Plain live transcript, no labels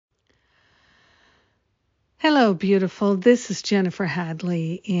Hello, beautiful. This is Jennifer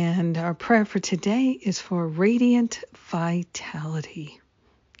Hadley, and our prayer for today is for radiant vitality.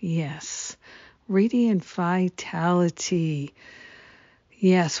 Yes, radiant vitality.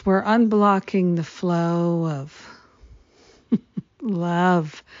 Yes, we're unblocking the flow of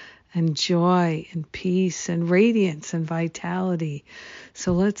love and joy and peace and radiance and vitality.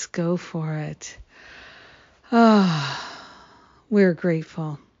 So let's go for it. We're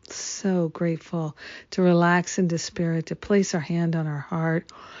grateful. So grateful to relax into spirit, to place our hand on our heart,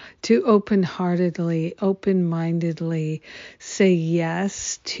 to open-mindedly say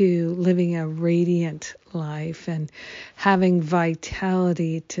yes to living a radiant life and having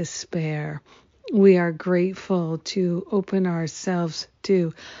vitality to spare. We are grateful to open ourselves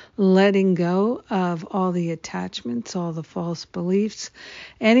to letting go of all the attachments, all the false beliefs,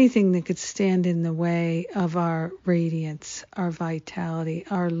 anything that could stand in the way of our radiance, our vitality,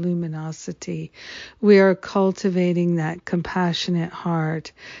 our luminosity. We are cultivating that compassionate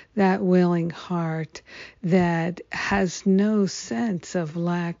heart, that willing heart that has no sense of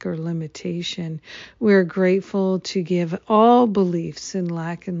lack or limitation. We're grateful to give all beliefs in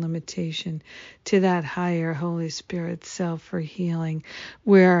lack and limitation to that higher Holy Spirit self for healing.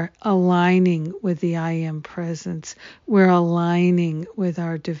 We're aligning with the I Am presence. We're aligning with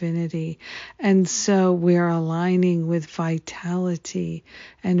our divinity. And so we're aligning with vitality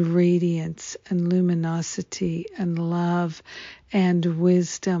and radiance and luminosity and love and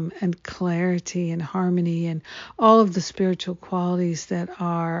wisdom and clarity and harmony and all of the spiritual qualities that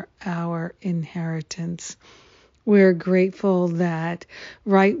are our inheritance. We're grateful that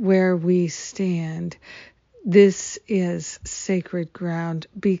right where we stand, this is sacred ground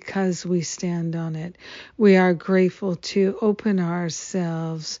because we stand on it. We are grateful to open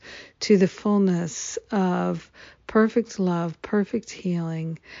ourselves to the fullness of perfect love, perfect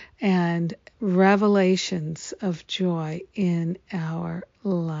healing, and revelations of joy in our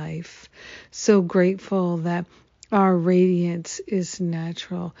life. So grateful that our radiance is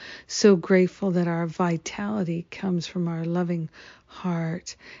natural. So grateful that our vitality comes from our loving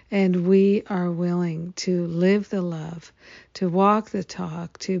heart, and we are willing to live the love, to walk the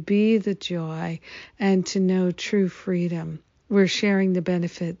talk, to be the joy, and to know true freedom. We're sharing the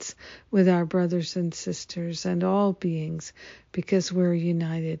benefits with our brothers and sisters and all beings because we're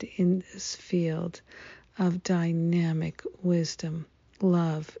united in this field of dynamic wisdom,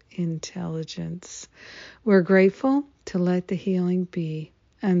 love, intelligence. We're grateful to let the healing be,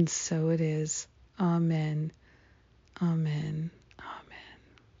 and so it is. Amen. Amen.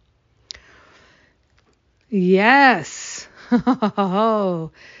 Yes.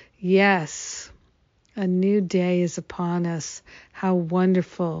 Oh, yes. A new day is upon us. How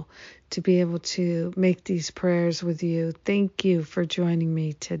wonderful to be able to make these prayers with you. Thank you for joining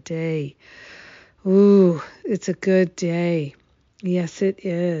me today. Ooh, it's a good day. Yes, it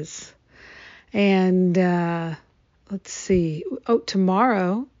is. And let's see. Oh,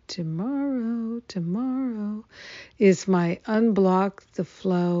 tomorrow is my Unblock the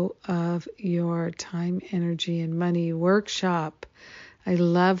Flow of Your Time, Energy, and Money workshop. I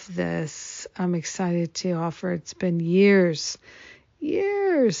love this. I'm excited to offer it. It's been years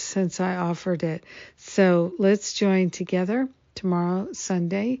since I offered it. So let's join together tomorrow,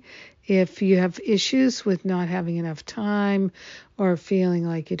 Sunday. If you have issues with not having enough time or feeling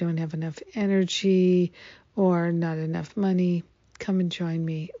like you don't have enough energy or not enough money, come and join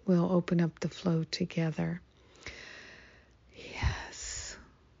me. We'll open up the flow together. Yes.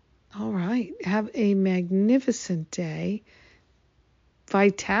 All right. Have a magnificent day.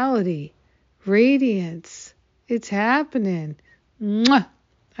 Vitality, radiance. It's happening. Mwah!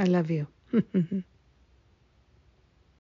 I love you.